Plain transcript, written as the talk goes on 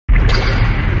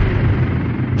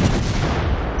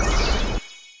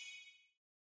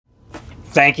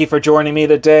Thank you for joining me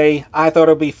today. I thought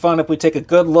it would be fun if we take a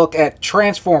good look at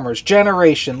Transformers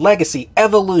Generation Legacy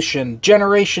Evolution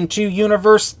Generation 2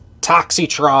 Universe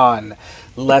Toxitron.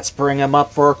 Let's bring him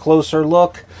up for a closer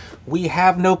look. We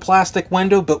have no plastic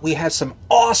window, but we have some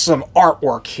awesome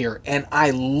artwork here, and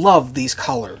I love these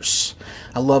colors.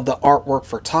 I love the artwork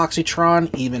for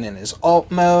Toxitron, even in his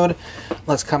alt mode.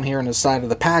 Let's come here on the side of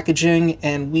the packaging,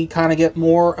 and we kind of get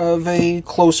more of a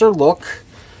closer look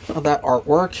of that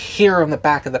artwork. Here on the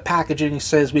back of the packaging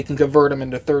says we can convert him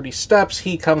into 30 steps.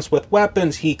 He comes with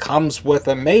weapons. He comes with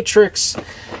a matrix.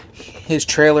 His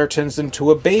trailer turns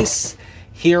into a base.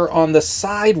 Here on the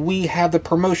side we have the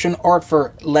promotion art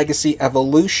for Legacy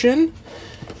Evolution.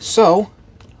 So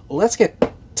let's get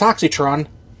Toxitron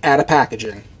out of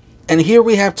packaging. And here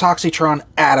we have Toxitron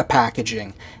out of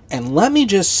packaging. And let me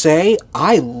just say,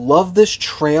 I love this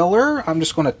trailer. I'm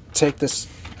just going to take this.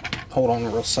 Hold on a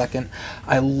real second.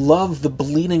 I love the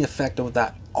bleeding effect of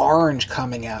that orange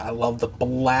coming out. I love the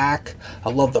black. I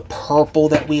love the purple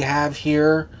that we have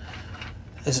here.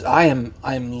 I'm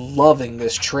loving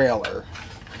this trailer.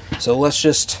 So let's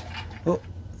just, we're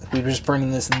just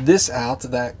bringing this out.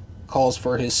 That calls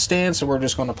for his stance, so we're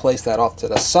just going to place that off to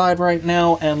the side right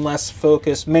now, and let's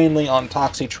focus mainly on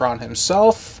Toxitron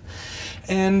himself.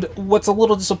 And what's a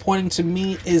little disappointing to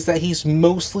me is that he's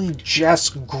mostly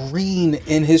just green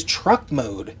in his truck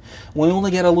mode. We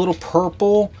only get a little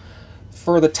purple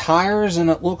for the tires, and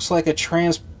it looks like a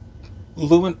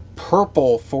translucent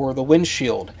purple for the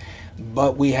windshield.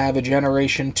 But we have a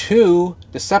Generation 2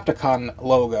 Decepticon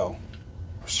logo.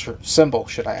 Symbol,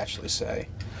 should I actually say.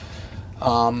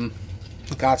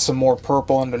 Got some more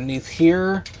purple underneath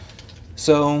here.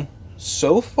 So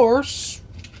far,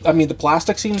 I mean, the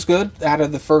plastic seems good. Out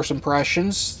of the first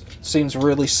impressions, seems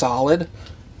really solid.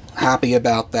 Happy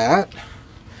about that.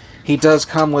 He does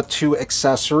come with 2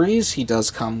 accessories. He does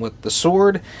come with the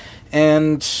sword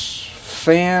and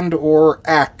fan or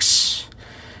axe.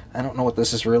 I don't know what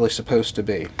this is really supposed to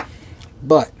be.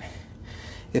 But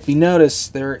if you notice,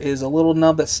 there is a little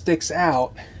nub that sticks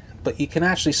out, but you can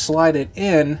actually slide it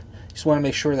in. Just want to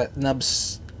make sure that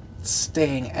nub's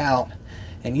staying out,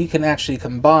 and you can actually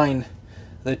combine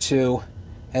the two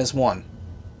as one.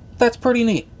 That's pretty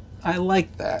neat. I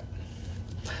like that.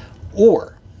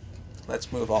 Or,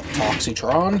 let's move off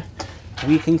Toxitron.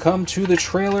 We can come to the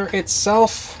trailer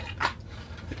itself,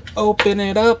 open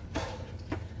it up,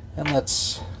 and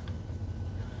let's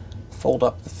fold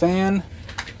up the fan.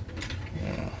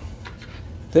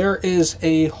 There is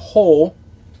a hole.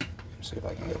 Let's see if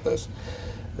I can get this.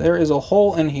 There is a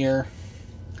hole in here,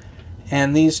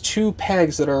 and these 2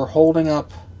 pegs that are holding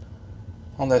up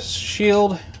on this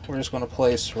shield, we're just going to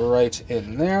place right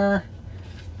in there,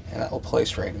 and that will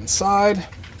place right inside.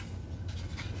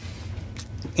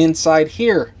 Inside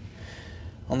here,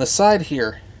 on the side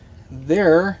here,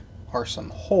 there are some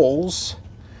holes,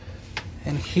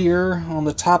 and here on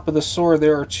the top of the sword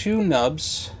there are 2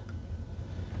 nubs,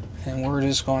 and we're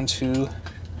just going to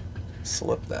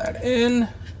slip that in.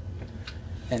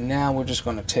 And now we're just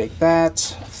going to take that,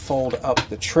 fold up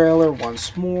the trailer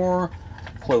once more,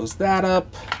 close that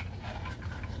up,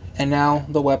 and now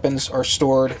the weapons are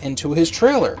stored into his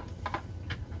trailer.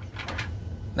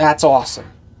 That's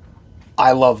awesome.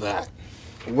 I love that.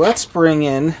 Let's bring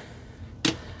in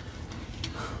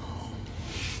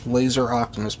Laser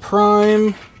Optimus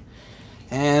Prime,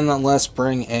 and let's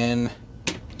bring in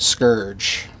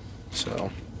Scourge. So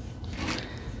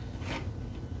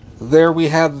there we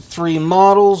have the 3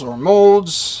 models or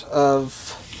molds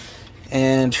of,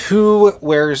 and who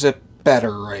wears it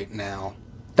better right now?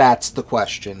 That's the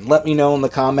question. Let me know in the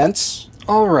comments.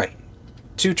 Alright,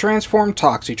 to transform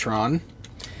Toxitron,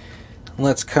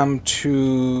 let's come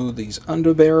to these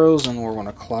underbarrels, and we're going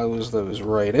to close those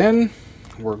right in.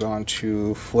 We're going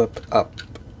to flip up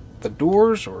the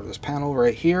doors, or this panel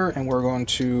right here, and we're going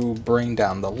to bring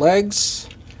down the legs.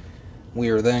 We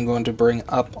are then going to bring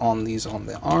up on these on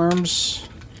the arms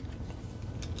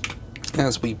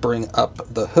as we bring up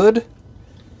the hood.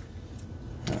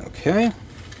 Okay.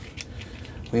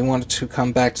 We want to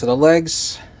come back to the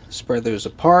legs, spread those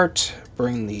apart,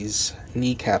 bring these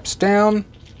kneecaps down,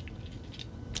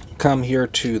 come here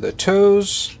to the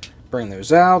toes, bring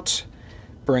those out,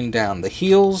 bring down the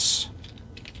heels.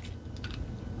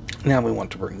 Now we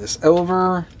want to bring this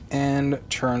over and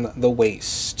turn the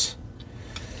waist.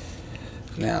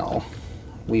 Now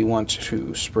we want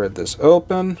to spread this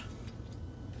open.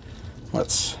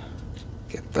 Let's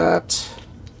get that.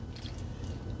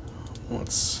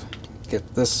 Let's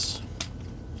get this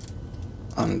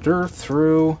under,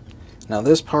 through. Now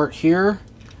this part here,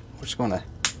 we're just going to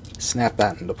snap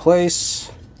that into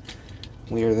place.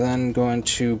 We are then going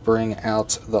to bring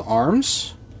out the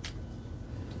arms.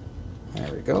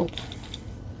 There we go.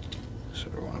 So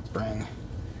we want to bring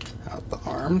out the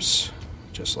arms,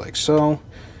 just like so.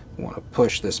 We want to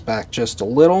push this back just a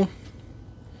little.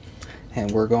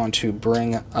 And we're going to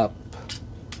bring up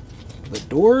the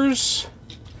doors.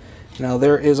 Now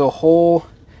there is a hole,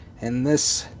 and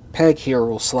this peg here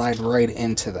will slide right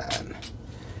into that.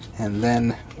 And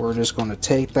then we're just going to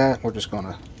take that, we're just going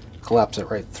to collapse it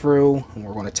right through, and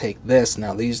we're going to take this.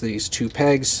 Now these two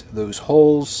pegs, those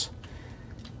holes,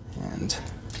 and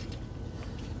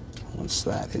once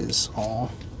that is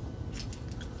all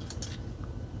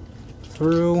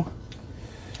through,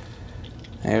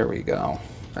 there we go.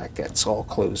 That gets all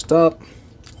closed up.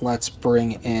 Let's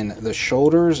bring in the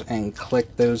shoulders and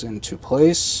click those into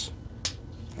place.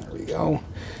 There we go.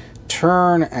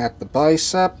 Turn at the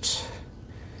biceps.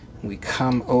 We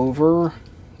come over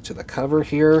to the cover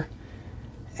here,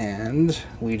 and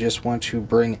we just want to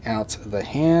bring out the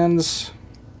hands.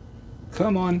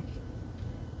 Come on.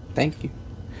 Thank you.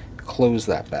 Close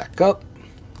that back up.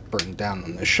 Bring down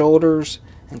on the shoulders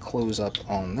and close up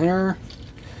on there.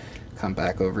 Come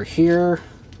back over here.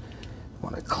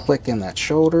 Want to click in that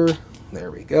shoulder.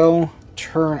 There we go.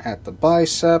 Turn at the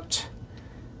bicep.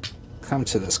 Come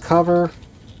to this cover.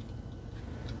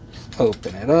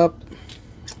 Open it up.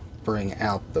 Bring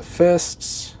out the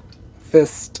fists.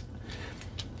 Fist.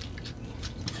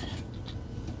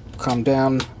 Come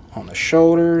down on the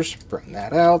shoulders. Bring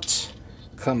that out.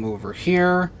 Come over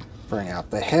here. Bring out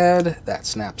the head. That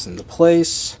snaps into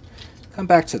place. Come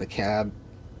back to the cab.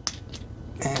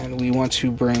 And we want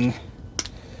to bring...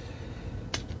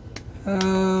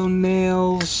 oh,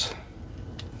 nails.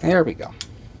 There we go.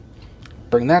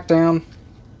 Bring that down.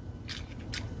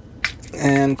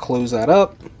 And close that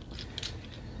up.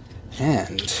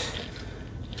 And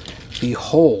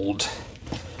behold,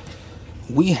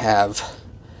 we have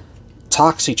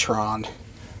Toxitron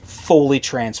fully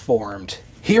transformed.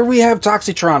 Here we have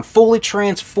Toxitron fully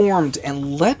transformed,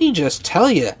 and let me just tell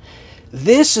you,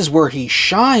 this is where he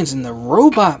shines in the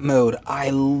robot mode. I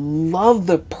love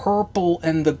the purple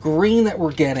and the green that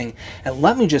we're getting. And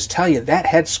let me just tell you, that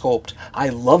head sculpt, I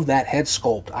love that head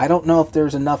sculpt. I don't know if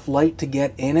there's enough light to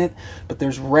get in it, but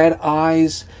there's red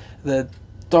eyes, the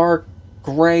dark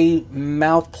gray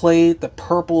mouth plate, the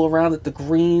purple around it, the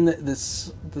green,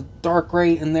 the dark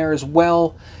gray in there as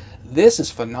well. This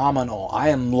is phenomenal. I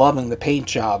am loving the paint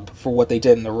job for what they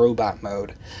did in the robot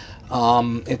mode.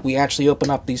 If we actually open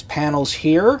up these panels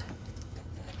here,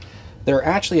 they're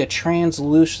actually a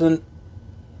translucent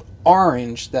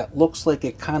orange that looks like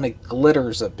it kind of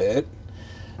glitters a bit.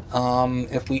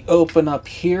 If we open up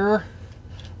here,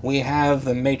 we have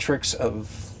the matrix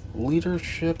of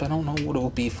leadership. I don't know what it will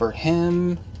be for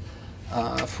him.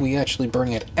 If we actually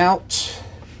bring it out,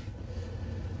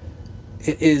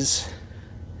 it is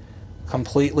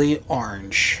completely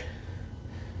orange.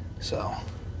 So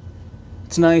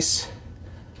it's nice.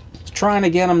 It's trying to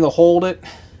get him to hold it,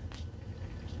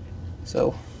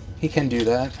 so he can do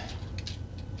that.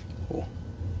 Cool.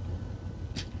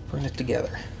 Bring it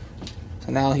together.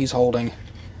 So now he's holding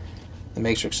the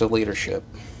matrix of leadership.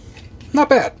 Not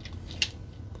bad.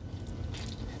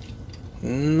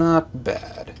 Not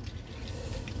bad.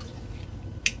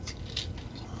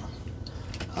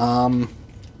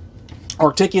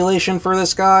 Articulation for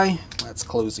this guy. Let's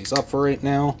close these up for right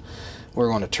now. We're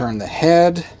going to turn the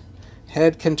head.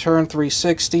 Head can turn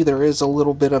 360. There is a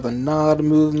little bit of a nod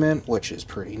movement, which is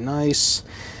pretty nice.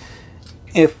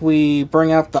 If we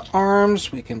bring out the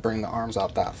arms, we can bring the arms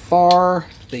out that far.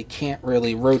 They can't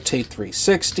really rotate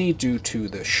 360 due to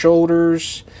the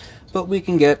shoulders, but we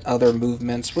can get other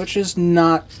movements, which is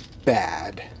not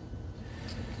bad.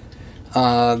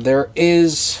 There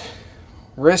is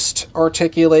wrist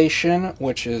articulation,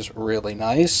 which is really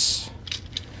nice.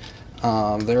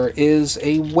 There is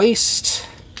a waist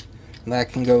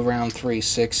that can go around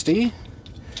 360.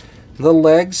 The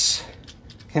legs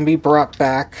can be brought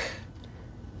back.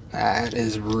 That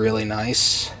is really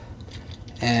nice.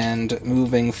 And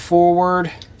moving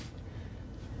forward,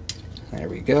 there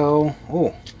we go.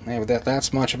 Oh, maybe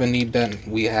that's much of a knee bend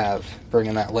we have.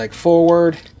 Bringing that leg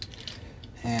forward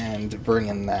and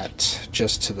bringing that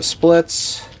just to the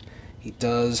splits. He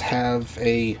does have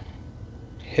a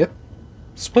hip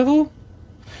swivel,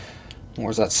 or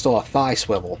is that still a thigh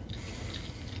swivel?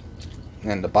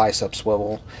 And the bicep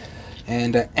swivel,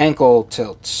 and ankle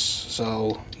tilts.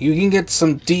 So you can get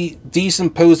some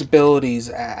decent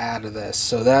posabilities out of this.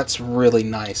 So that's really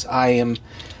nice.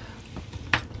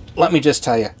 Let me just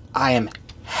tell you, I am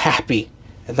happy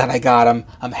that I got him.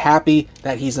 I'm happy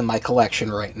that he's in my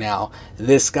collection right now.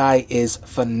 This guy is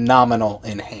phenomenal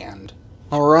in hand.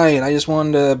 Alright, I just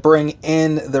wanted to bring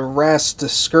in the rest to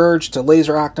Scourge to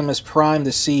Laser Optimus Prime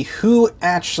to see who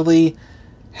actually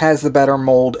has the better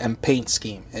mold and paint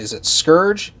scheme. Is it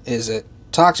Scourge, is it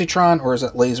Toxitron, or is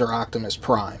it Laser Optimus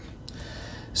Prime?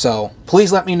 So,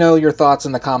 please let me know your thoughts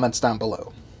in the comments down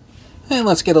below. And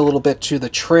let's get a little bit to the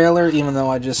trailer, even though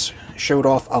I just showed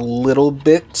off a little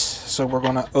bit. So we're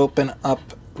going to open up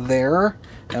there,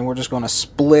 and we're just going to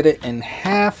split it in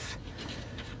half.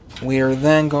 We are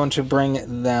then going to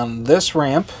bring down this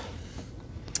ramp.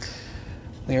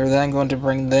 We are then going to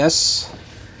bring this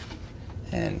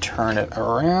and turn it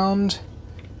around.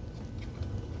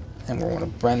 And we're going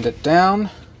to bend it down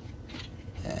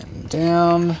and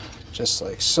down, just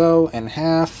like so, in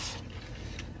half.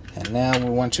 And now we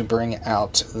want to bring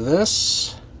out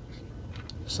this,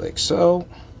 just like so.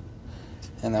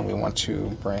 And then we want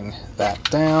to bring that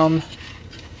down.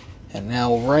 And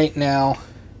now, right now,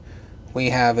 we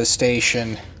have a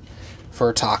station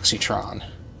for Toxitron.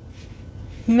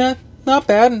 Not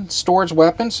bad. Storage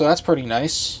weapon, so that's pretty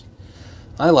nice.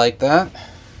 I like that.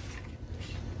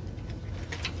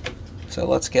 So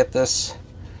let's get this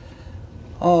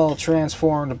all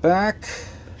transformed back.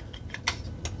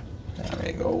 There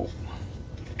we go.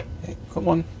 Okay, come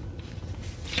on.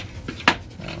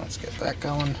 Now let's get that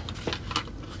going.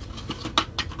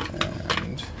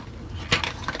 And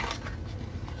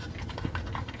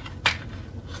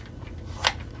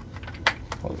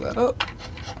close that up.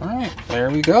 Alright,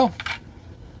 there we go.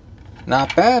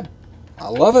 Not bad. I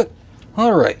love it.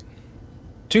 Alright.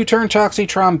 Two-turn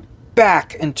Toxitron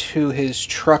back into his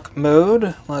truck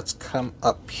mode. Let's come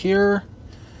up here.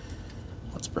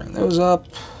 Let's bring those up.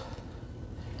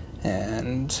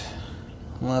 And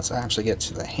let's actually get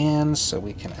to the hands so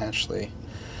we can actually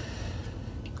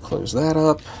close that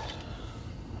up.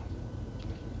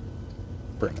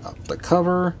 Bring up the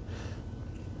cover.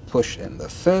 Push in the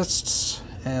fists.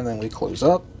 And then we close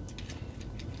up.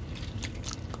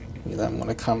 We then want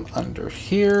to come under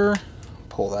here,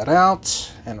 pull that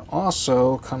out, and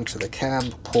also come to the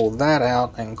cab, pull that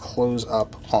out, and close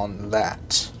up on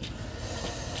that.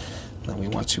 Then we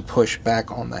want to push back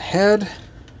on the head,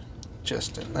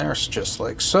 just in there, just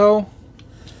like so.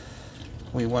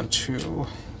 We want to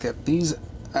get these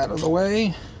out of the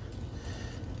way,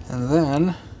 and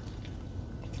then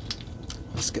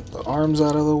let's get the arms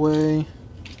out of the way.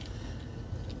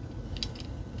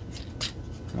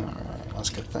 Alright, let's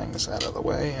get things out of the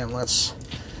way, and let's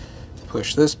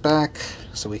push this back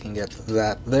so we can get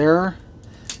that there,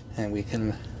 and we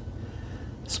can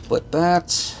split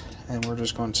that, and we're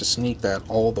just going to sneak that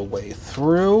all the way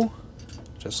through,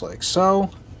 just like so.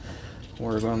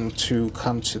 We're going to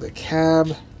come to the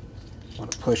cab,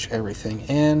 want to push everything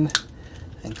in,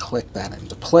 and click that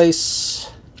into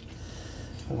place.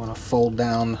 We want to fold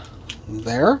down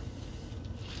there.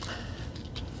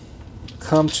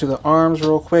 Come to the arms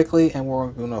real quickly, and we're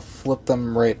going to flip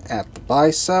them right at the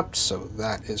bicep, so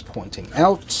that is pointing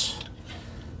out.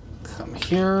 Come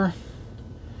here.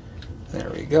 There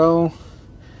we go.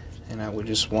 And I would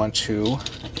just want to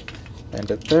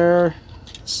bend it there,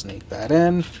 sneak that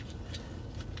in.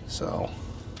 So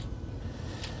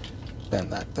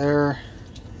bend that there,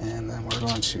 and then we're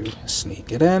going to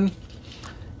sneak it in.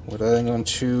 We're then going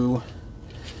to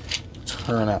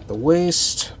turn at the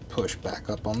waist, push back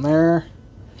up on there.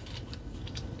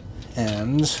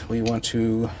 And we want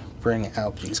to bring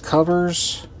out these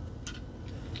covers.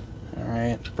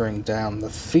 Alright, bring down the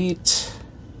feet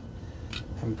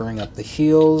and bring up the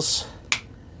heels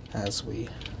as we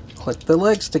click the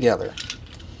legs together.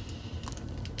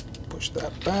 Push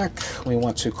that back. We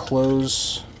want to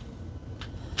close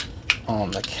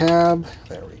on the cab.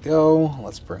 There we go.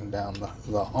 Let's bring down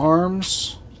the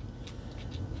arms.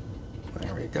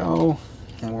 There we go.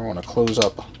 And we're going to close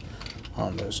up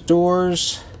on those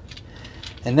doors.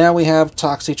 And now we have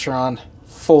Toxitron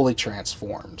fully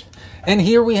transformed. And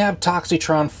here we have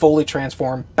Toxitron fully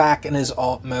transformed back in his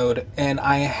alt mode. And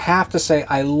I have to say,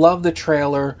 I love the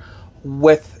trailer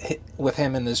with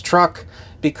him in this truck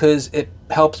because it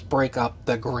helps break up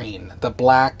the green. The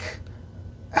black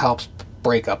helps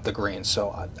break up the green.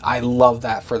 So I love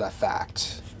that for the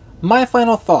fact. My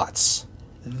final thoughts.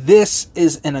 This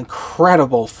is an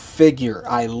incredible figure.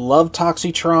 I love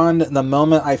Toxitron. The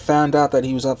moment I found out that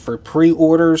he was up for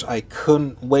pre-orders, I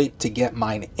couldn't wait to get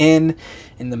mine in.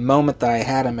 In the moment that I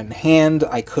had him in hand,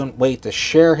 I couldn't wait to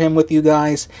share him with you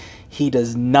guys. He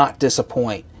does not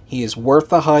disappoint. He is worth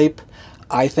the hype.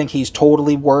 I think he's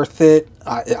totally worth it.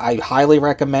 I highly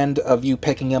recommend of you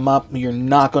picking him up. You're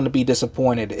not going to be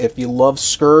disappointed. If you love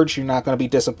Scourge, you're not going to be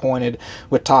disappointed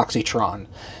with Toxitron.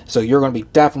 So you're going to be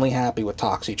definitely happy with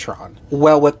Toxitron.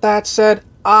 Well, with that said,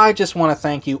 I just want to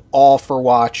thank you all for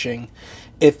watching.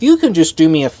 If you can just do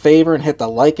me a favor and hit the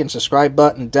like and subscribe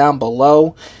button down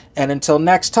below. And until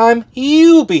next time,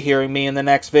 you'll be hearing me in the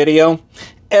next video.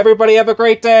 Everybody have a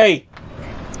great day.